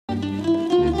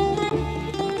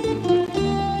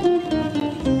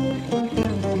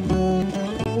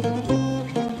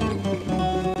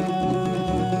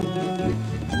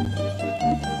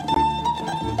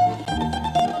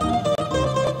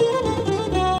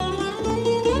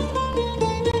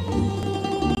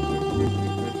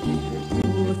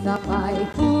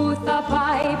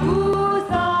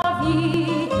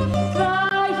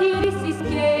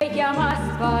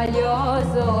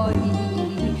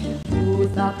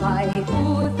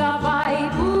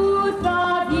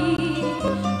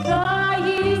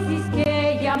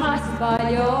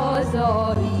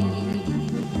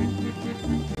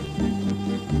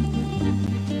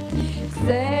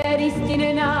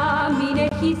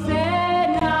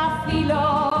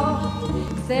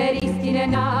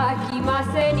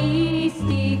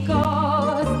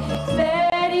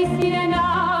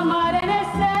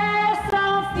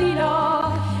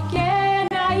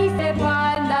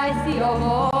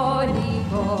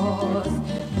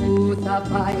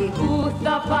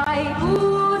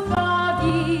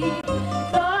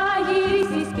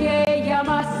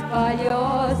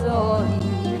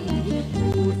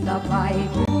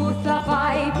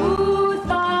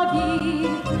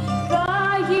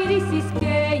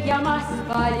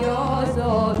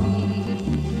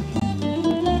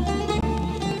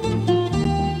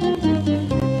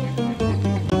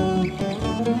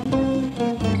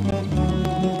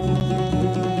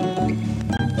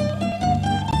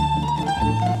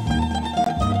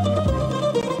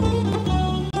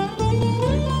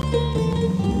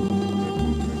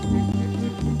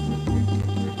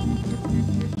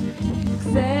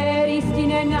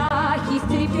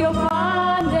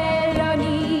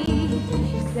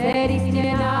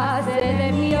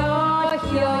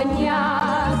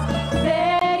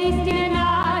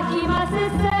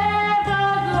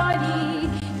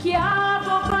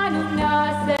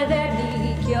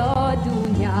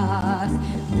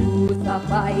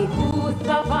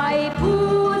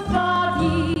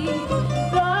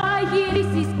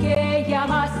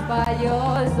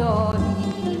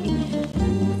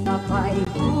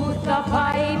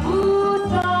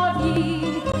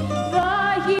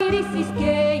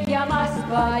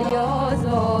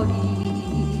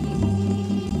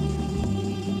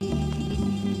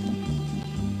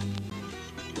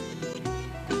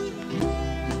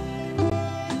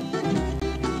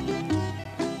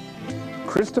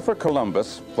Christopher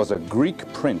Columbus was a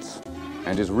Greek prince,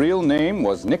 and his real name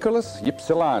was Nicholas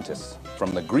Ypsilantis,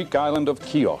 from the Greek island of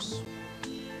Chios.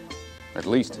 At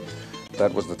least,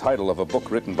 that was the title of a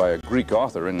book written by a Greek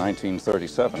author in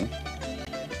 1937.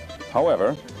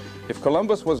 However, if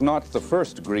Columbus was not the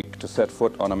first Greek to set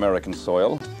foot on American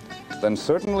soil, then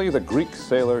certainly the Greek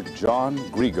sailor John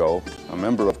Grigo, a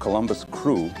member of Columbus'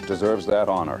 crew, deserves that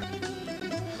honor.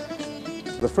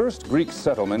 The first Greek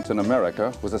settlement in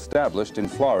America was established in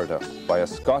Florida by a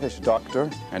Scottish doctor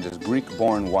and his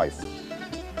Greek-born wife.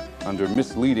 Under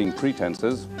misleading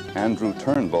pretenses, Andrew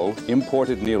Turnbull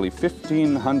imported nearly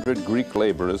 1,500 Greek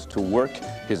laborers to work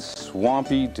his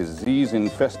swampy,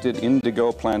 disease-infested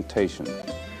indigo plantation.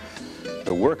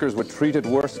 The workers were treated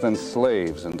worse than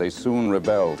slaves, and they soon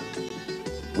rebelled.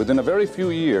 Within a very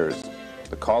few years,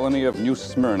 the colony of New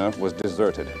Smyrna was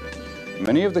deserted.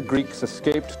 Many of the Greeks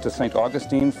escaped to St.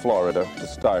 Augustine, Florida, to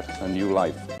start a new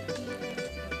life.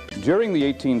 During the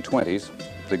 1820s,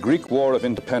 the Greek War of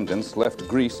Independence left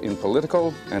Greece in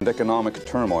political and economic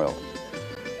turmoil.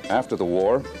 After the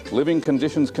war, living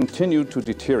conditions continued to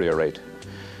deteriorate.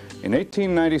 In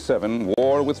 1897,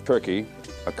 war with Turkey,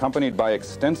 accompanied by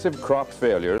extensive crop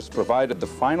failures, provided the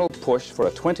final push for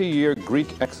a 20-year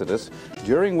Greek exodus,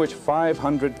 during which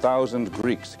 500,000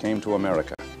 Greeks came to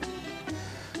America.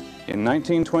 In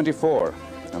 1924,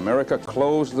 America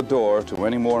closed the door to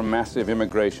any more massive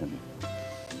immigration.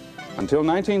 Until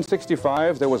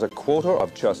 1965, there was a quota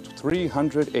of just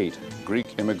 308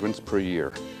 Greek immigrants per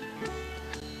year.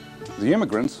 The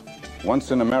immigrants,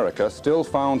 once in America, still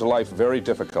found life very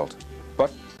difficult,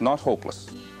 but not hopeless.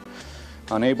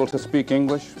 Unable to speak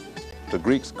English, the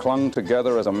Greeks clung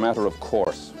together as a matter of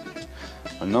course.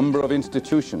 A number of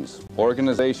institutions,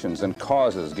 organizations, and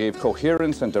causes gave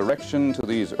coherence and direction to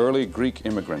these early Greek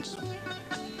immigrants.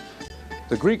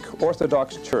 The Greek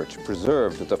Orthodox Church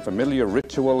preserved the familiar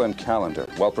ritual and calendar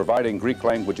while providing Greek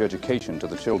language education to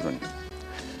the children.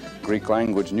 Greek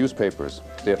language newspapers,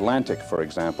 The Atlantic, for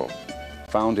example,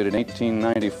 founded in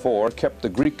 1894, kept the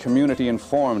Greek community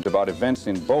informed about events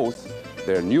in both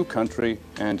their new country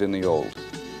and in the old.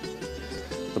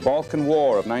 The Balkan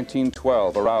War of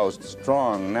 1912 aroused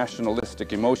strong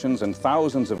nationalistic emotions, and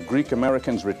thousands of Greek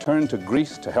Americans returned to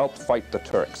Greece to help fight the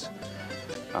Turks.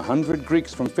 100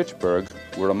 Greeks from Fitchburg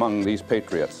were among these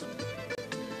patriots.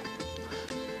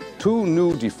 Two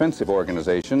new defensive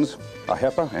organizations,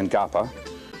 AHEPA and GAPA,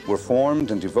 were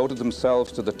formed and devoted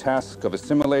themselves to the task of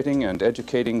assimilating and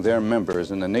educating their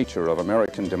members in the nature of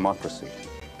American democracy.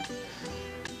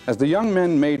 As the young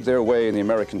men made their way in the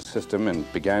American system and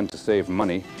began to save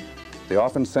money, they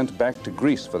often sent back to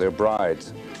Greece for their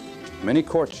brides. Many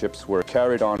courtships were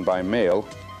carried on by mail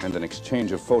and an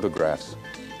exchange of photographs.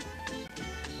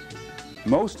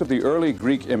 Most of the early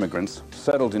Greek immigrants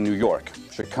settled in New York,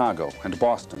 Chicago, and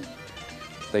Boston.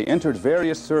 They entered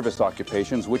various service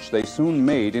occupations which they soon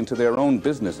made into their own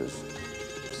businesses.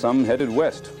 Some headed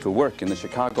west to work in the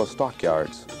Chicago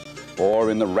stockyards or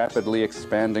in the rapidly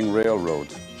expanding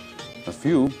railroads. A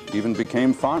few even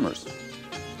became farmers.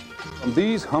 From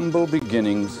these humble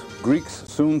beginnings, Greeks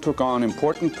soon took on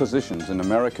important positions in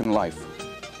American life.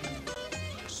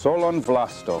 Solon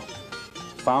Vlasto,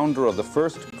 founder of the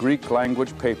first Greek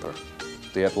language paper,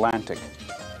 The Atlantic.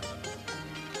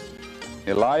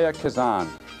 Elia Kazan,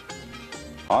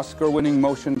 Oscar-winning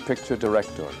motion picture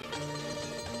director.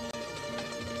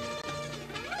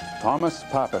 Thomas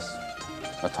Pappas,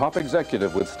 a top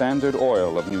executive with Standard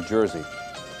Oil of New Jersey.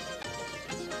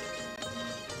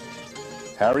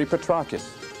 Harry Petrakis,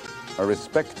 a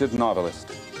respected novelist.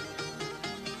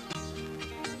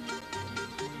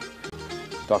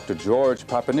 Dr. George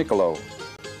Papanicolaou,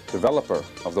 developer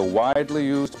of the widely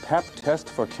used Pap test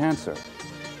for cancer.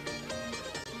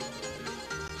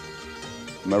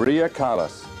 Maria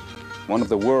Callas, one of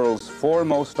the world's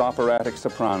foremost operatic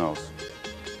sopranos.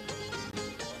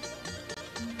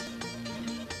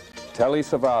 Telly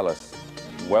Savalas,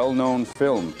 well-known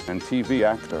film and TV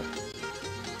actor.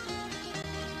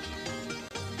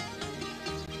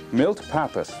 Milt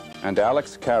Pappas and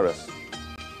Alex Karras,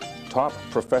 top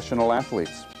professional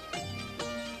athletes.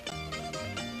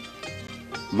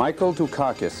 Michael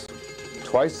Dukakis,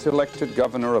 twice elected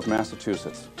governor of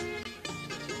Massachusetts.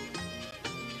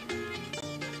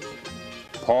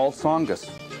 Paul Tsongas,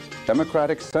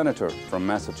 Democratic senator from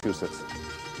Massachusetts.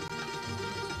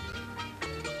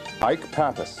 Ike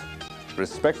Pappas,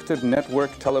 respected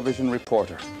network television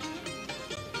reporter.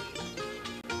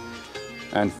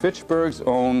 And Fitchburg's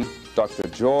own Dr.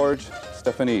 George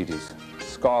Stefanidis,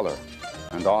 scholar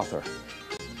and author.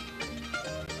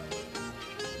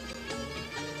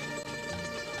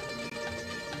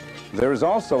 There is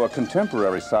also a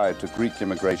contemporary side to Greek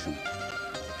immigration.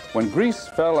 When Greece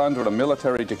fell under a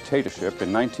military dictatorship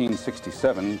in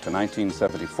 1967 to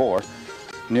 1974,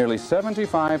 nearly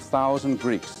 75,000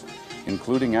 Greeks,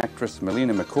 including actress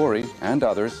Melina Mercouri and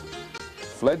others,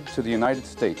 fled to the United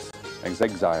States as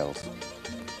exiles.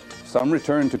 Some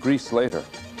returned to Greece later.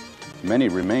 Many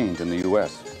remained in the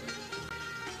U.S.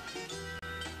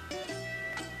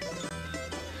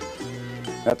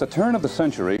 At the turn of the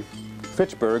century,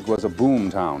 Fitchburg was a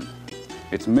boom town.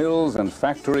 Its mills and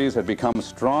factories had become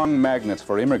strong magnets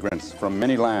for immigrants from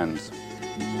many lands.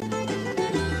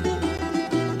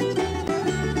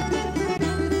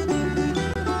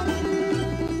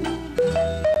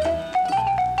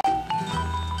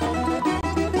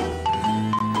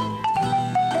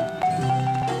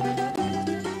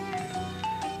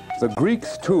 The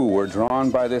Greeks, too, were drawn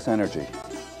by this energy,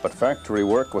 but factory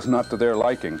work was not to their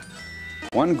liking.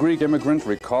 One Greek immigrant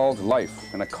recalled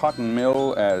life in a cotton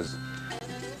mill as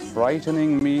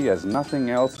frightening me as nothing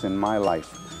else in my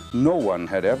life. No one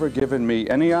had ever given me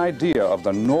any idea of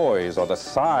the noise or the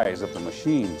size of the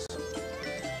machines.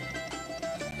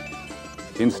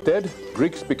 Instead,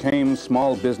 Greeks became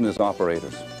small business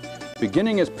operators.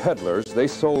 Beginning as peddlers, they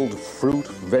sold fruit,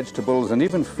 vegetables, and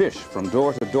even fish from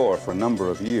door to door for a number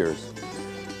of years.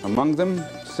 Among them,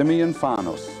 Simeon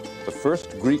Phanos, the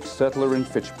first Greek settler in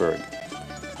Fitchburg,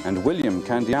 and William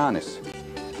Candianis.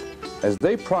 As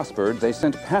they prospered, they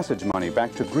sent passage money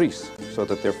back to Greece so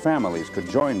that their families could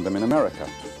join them in America.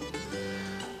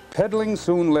 Peddling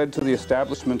soon led to the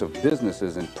establishment of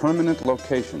businesses in permanent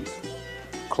locations.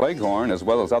 Cleghorn, as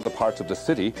well as other parts of the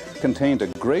city, contained a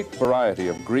great variety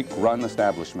of Greek-run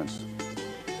establishments.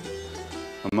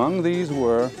 Among these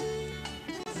were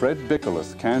Fred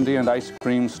Bickle's candy and ice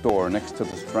cream store next to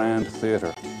the Strand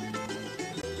Theater,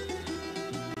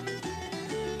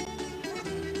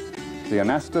 the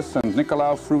Anastas and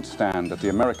Nicolau fruit stand at the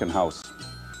American House.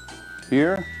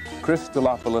 Here, Chris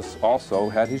Delopoulos also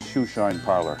had his shoeshine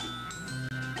parlor.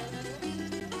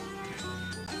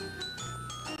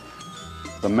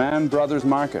 The Mann Brothers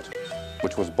Market,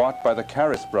 which was bought by the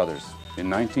Karras brothers in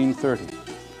 1930.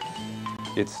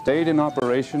 It stayed in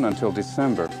operation until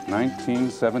December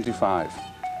 1975.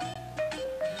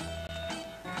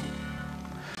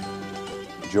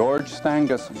 George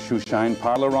Stangus shoeshine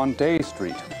parlor on Day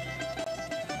Street.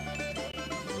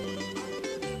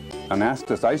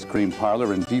 Anastas ice cream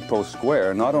parlor in Depot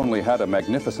Square not only had a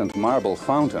magnificent marble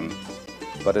fountain,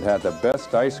 but it had the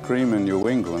best ice cream in New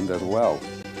England as well.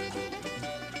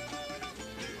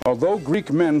 Although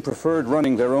Greek men preferred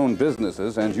running their own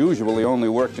businesses and usually only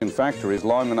worked in factories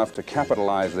long enough to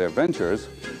capitalize their ventures,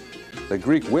 the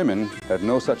Greek women had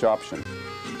no such option.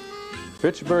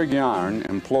 Fitchburg Yarn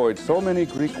employed so many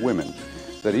Greek women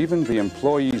that even the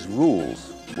employees'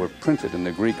 rules were printed in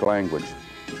the Greek language.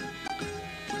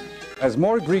 As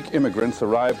more Greek immigrants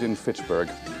arrived in Fitchburg,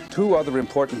 two other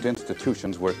important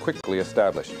institutions were quickly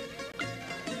established.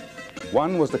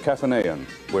 One was the Caffeneum,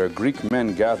 where Greek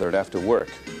men gathered after work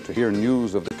to hear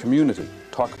news of the community,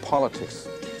 talk politics,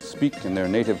 speak in their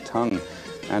native tongue,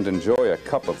 and enjoy a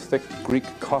cup of thick Greek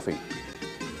coffee.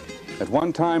 At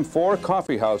one time, 4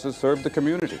 coffee houses served the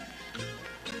community.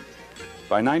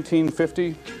 By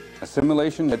 1950,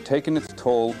 assimilation had taken its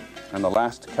toll and the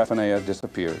last Caffenea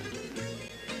disappeared.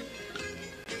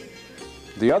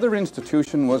 The other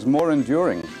institution was more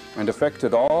enduring and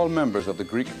affected all members of the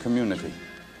Greek community.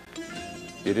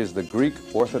 It is the Greek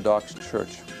Orthodox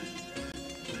Church.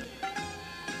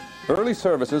 Early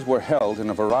services were held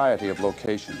in a variety of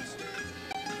locations.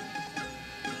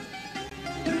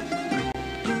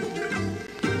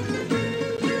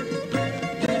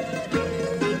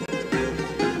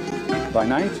 By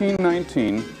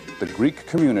 1919, the Greek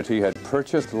community had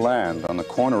purchased land on the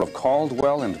corner of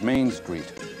Caldwell and Main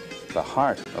Street, the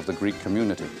heart of the Greek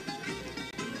community.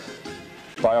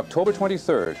 By October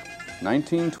 23rd,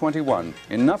 1921,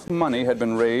 enough money had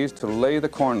been raised to lay the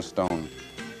cornerstone.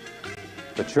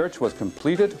 The church was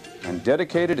completed and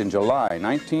dedicated in July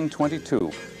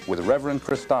 1922 with Reverend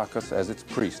Christakis as its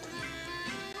priest.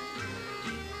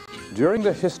 During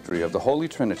the history of the Holy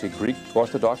Trinity Greek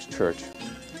Orthodox Church,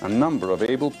 a number of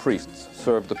able priests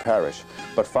served the parish,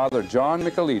 but Father John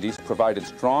Michaelides provided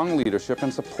strong leadership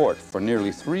and support for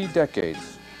nearly 3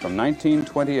 decades, from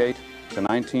 1928 to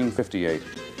 1958.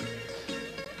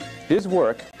 His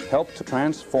work helped to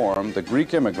transform the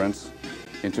Greek immigrants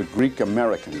into Greek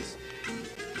Americans.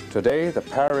 Today, the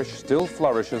parish still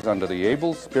flourishes under the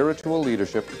able spiritual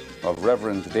leadership of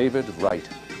Reverend David Wright.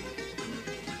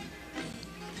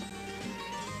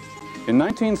 In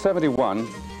 1971,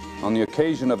 on the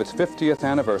occasion of its 50th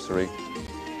anniversary,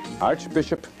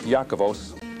 Archbishop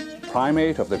Iakovos,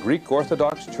 primate of the Greek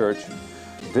Orthodox Church,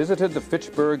 visited the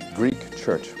Fitchburg Greek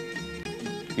Church.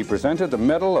 He presented the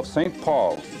Medal of St.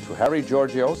 Paul to Harry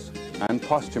Georgios and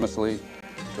posthumously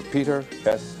to Peter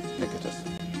S. Nikitas.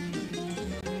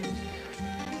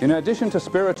 In addition to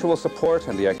spiritual support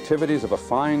and the activities of a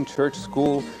fine church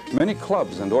school, many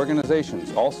clubs and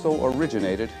organizations also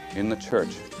originated in the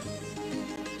church.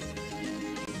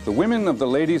 The women of the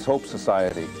Ladies' Hope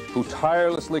Society, who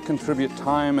tirelessly contribute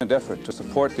time and effort to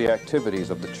support the activities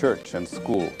of the church and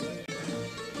school.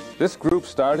 This group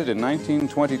started in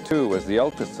 1922 as the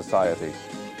Elpis Society,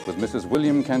 with Mrs.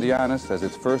 William Candianis as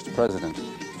its first president.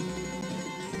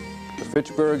 The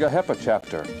Fitchburg Ahepa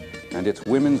chapter and its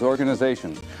women's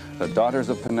organization, the Daughters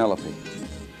of Penelope.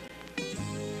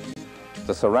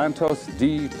 The Sarantos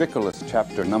D. Bicolis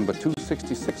chapter number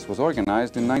 266 was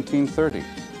organized in 1930.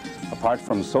 Apart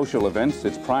from social events,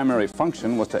 its primary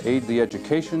function was to aid the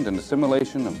education and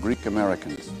assimilation of Greek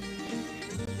Americans.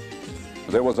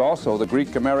 There was also the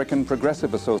Greek American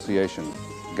Progressive Association,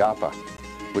 GAPA,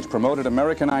 which promoted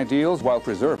American ideals while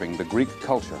preserving the Greek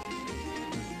culture.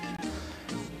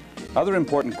 Other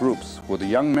important groups were the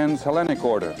Young Men's Hellenic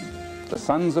Order, the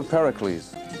Sons of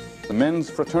Pericles, the Men's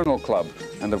Fraternal Club,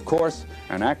 and of course,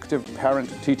 an active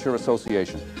parent-teacher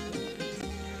association.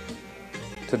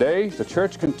 Today, the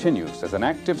church continues as an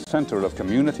active center of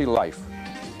community life.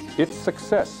 Its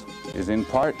success is in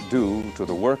part due to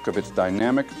the work of its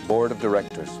dynamic board of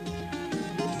directors.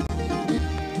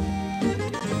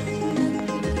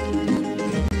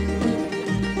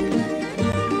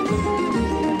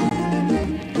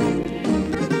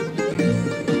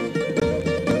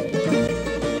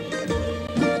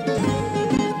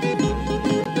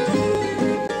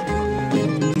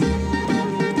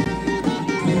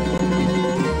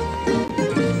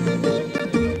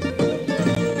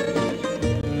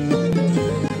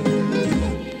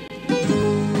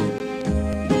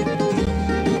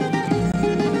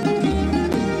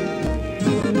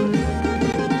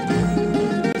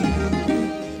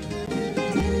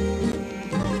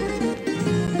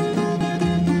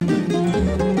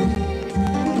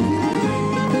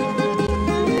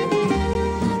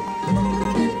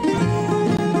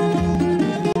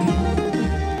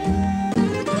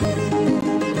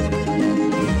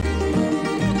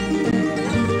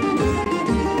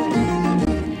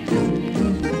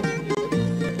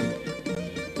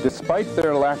 Despite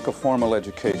their lack of formal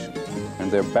education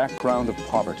and their background of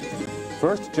poverty,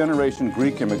 first-generation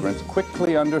Greek immigrants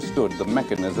quickly understood the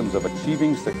mechanisms of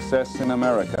achieving success in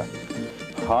America: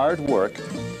 hard work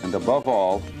and, above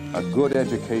all, a good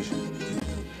education.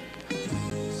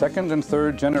 Second and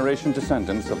third generation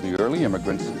descendants of the early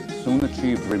immigrants soon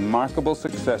achieved remarkable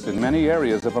success in many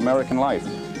areas of American life.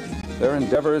 Their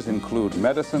endeavors include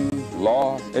medicine,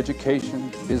 law,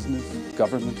 education, business,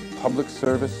 government, public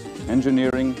service,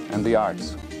 engineering, and the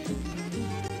arts.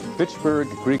 Fitchburg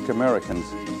Greek Americans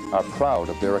are proud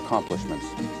of their accomplishments.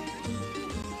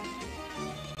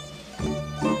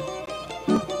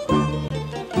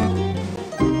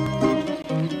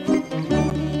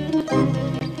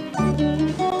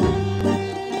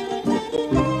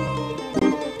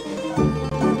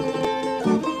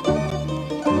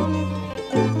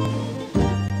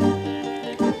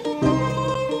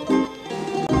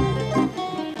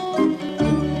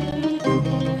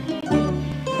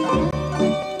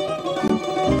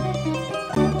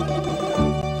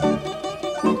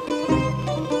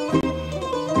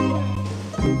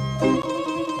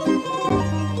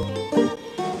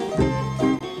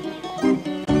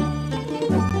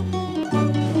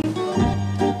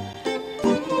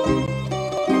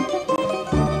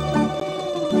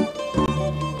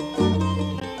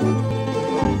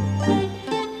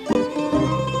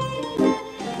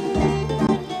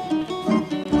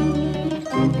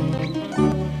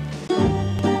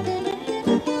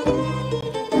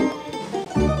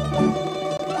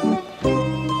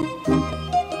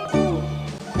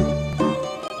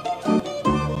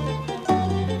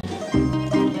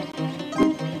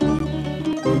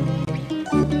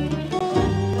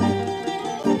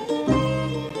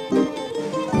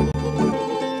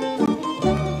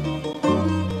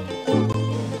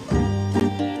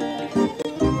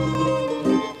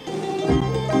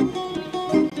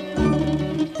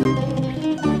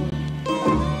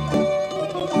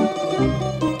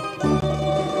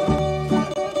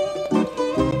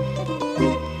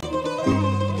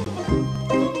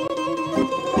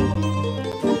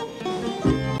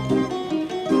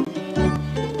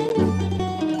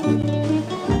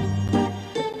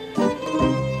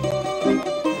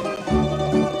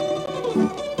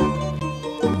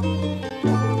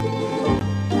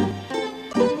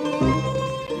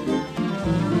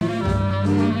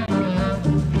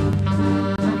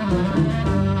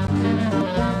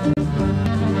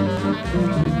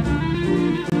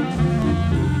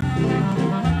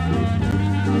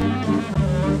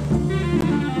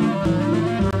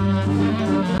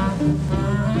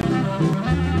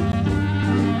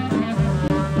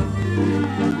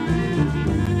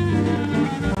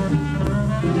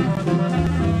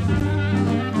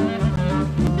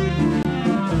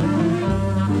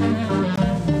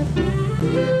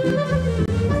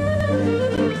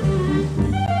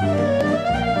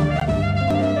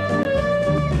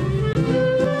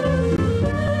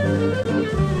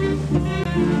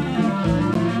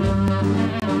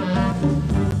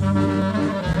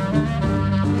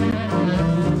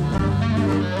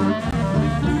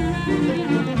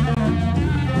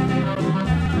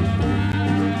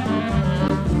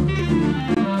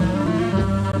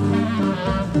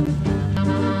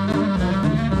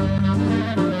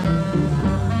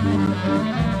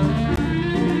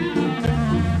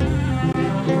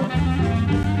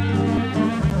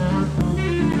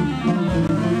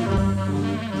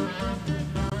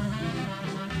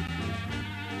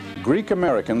 Greek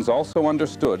Americans also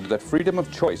understood that freedom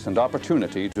of choice and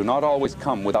opportunity do not always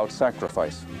come without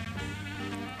sacrifice.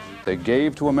 They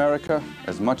gave to America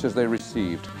as much as they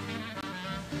received.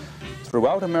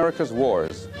 Throughout America's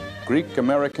wars, Greek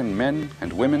American men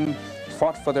and women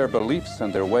fought for their beliefs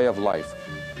and their way of life.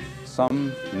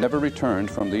 Some never returned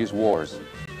from these wars.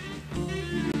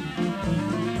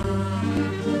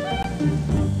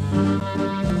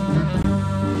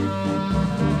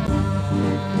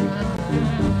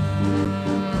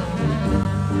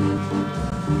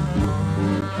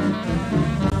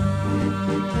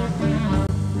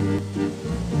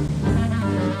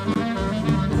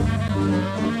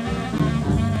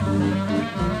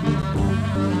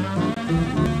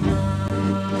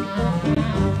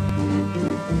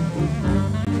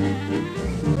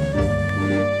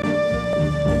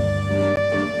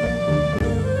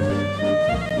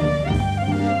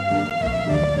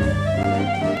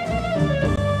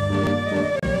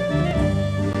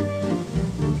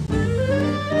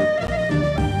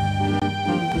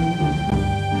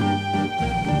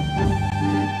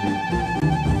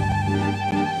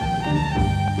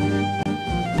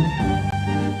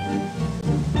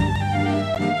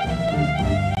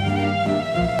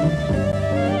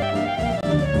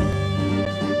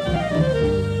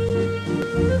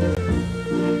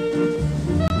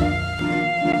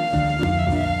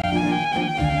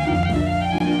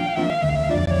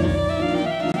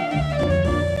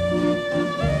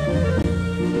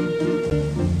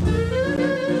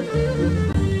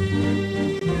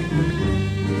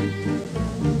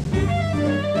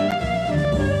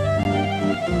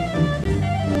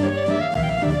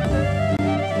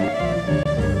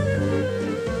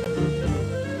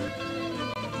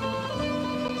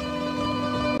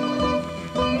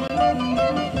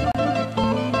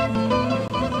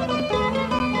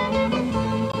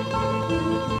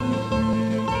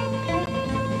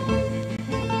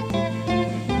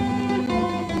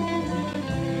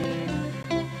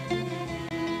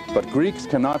 But Greeks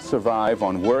cannot survive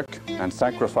on work and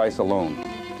sacrifice alone.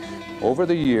 Over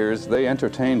the years, they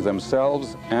entertained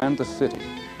themselves and the city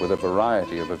with a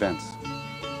variety of events.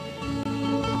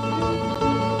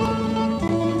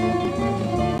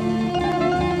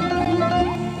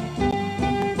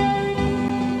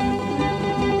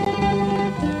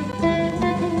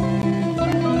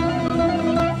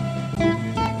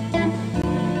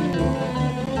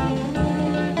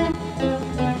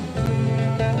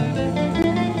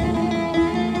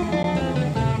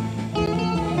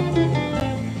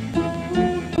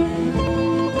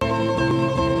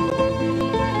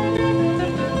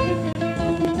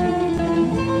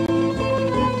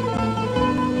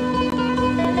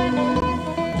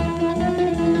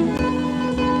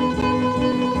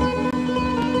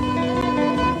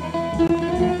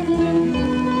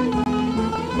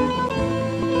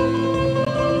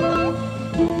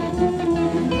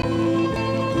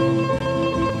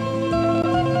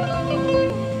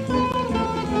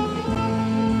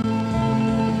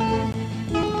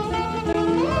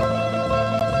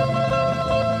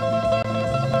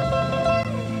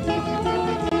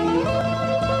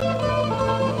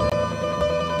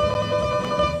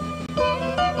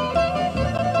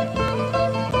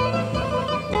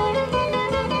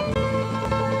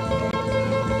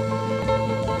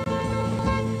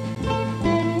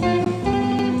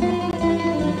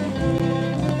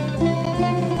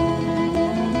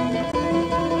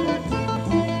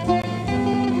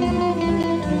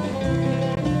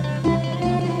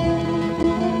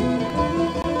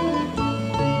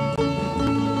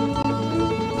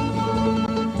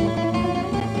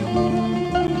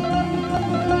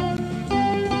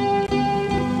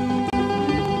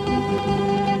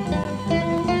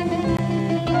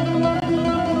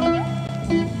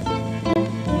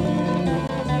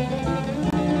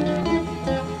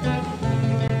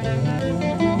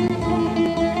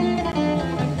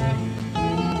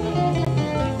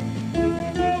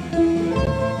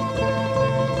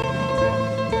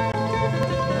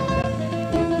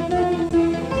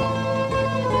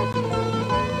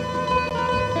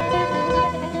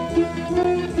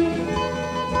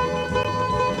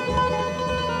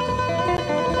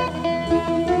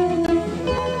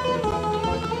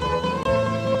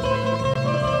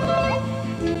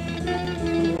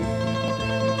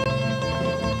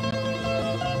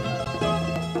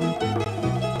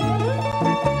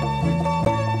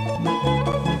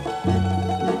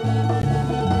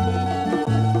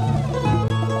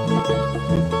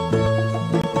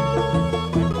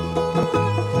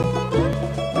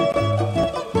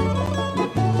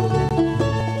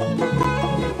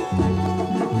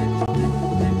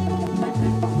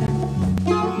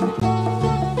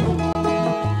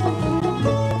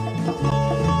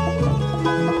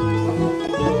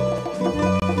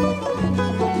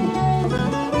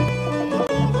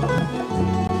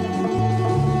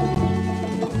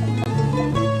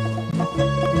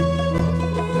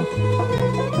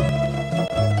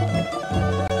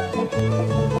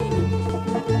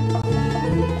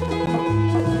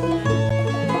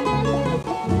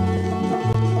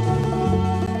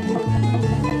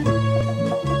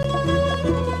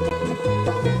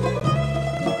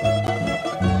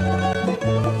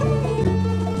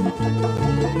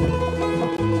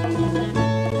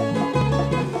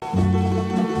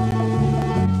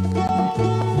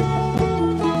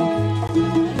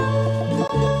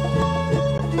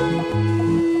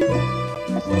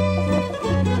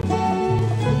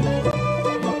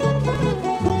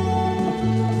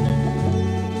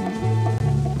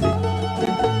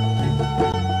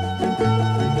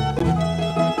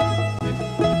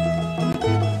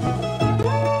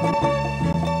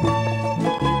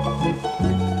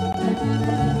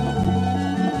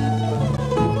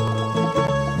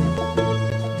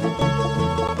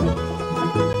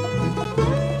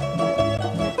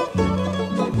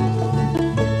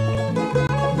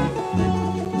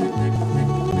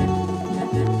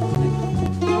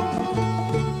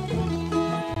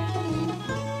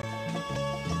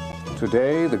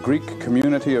 Today, the Greek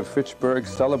community of Fitchburg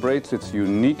celebrates its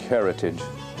unique heritage.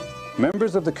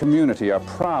 Members of the community are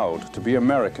proud to be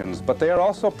Americans, but they are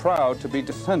also proud to be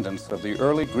descendants of the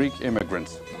early Greek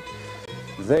immigrants.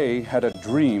 They had a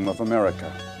dream of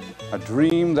America, a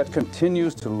dream that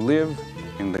continues to live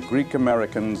in the Greek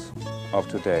Americans of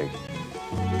today.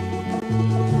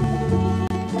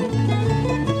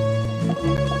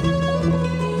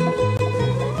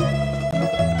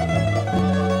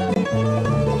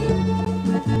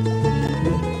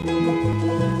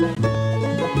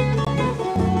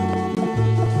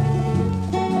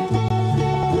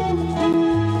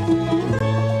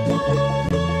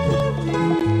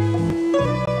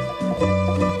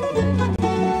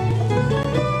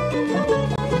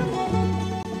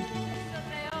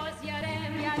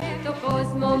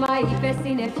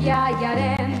 ομορφιά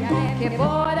γιαρέμ, και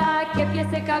πόρα και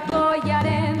πιέσε κακό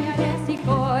γιαρέμ.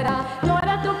 Συγχώρα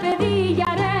τώρα το παιδί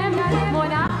γιαρέμ,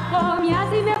 μονάχο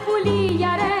μοιάζει με πουλί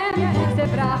γιαρέμ. Σε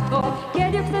βράχο και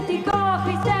διοξωτικό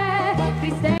Χριστέ,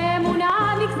 Χριστέ μου να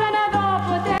μην ξαναδώ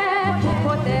ποτέ,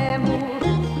 ποτέ μου.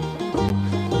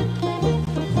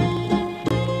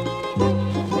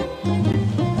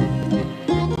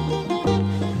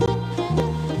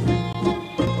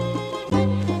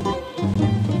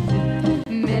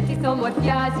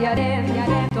 Ομορφιάς γιαρέμ,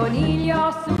 τον ήλιο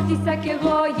σου χτίσα κι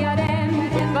εγώ γιαρέμ.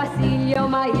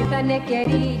 Βασίλειωμα ήρθανε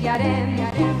καιροί γιαρέμ,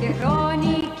 και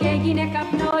χρόνοι και έγινε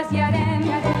καπνός γιαρέμ,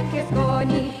 και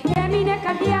σκόνη και έμεινε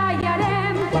καρδιά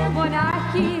γιαρέμ.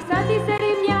 Μονάχη σαν της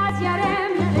ερημιάς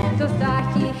γιαρέμ, το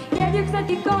στάχι και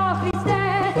διοξωτικό Χριστέ,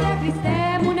 Χριστέ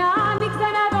μου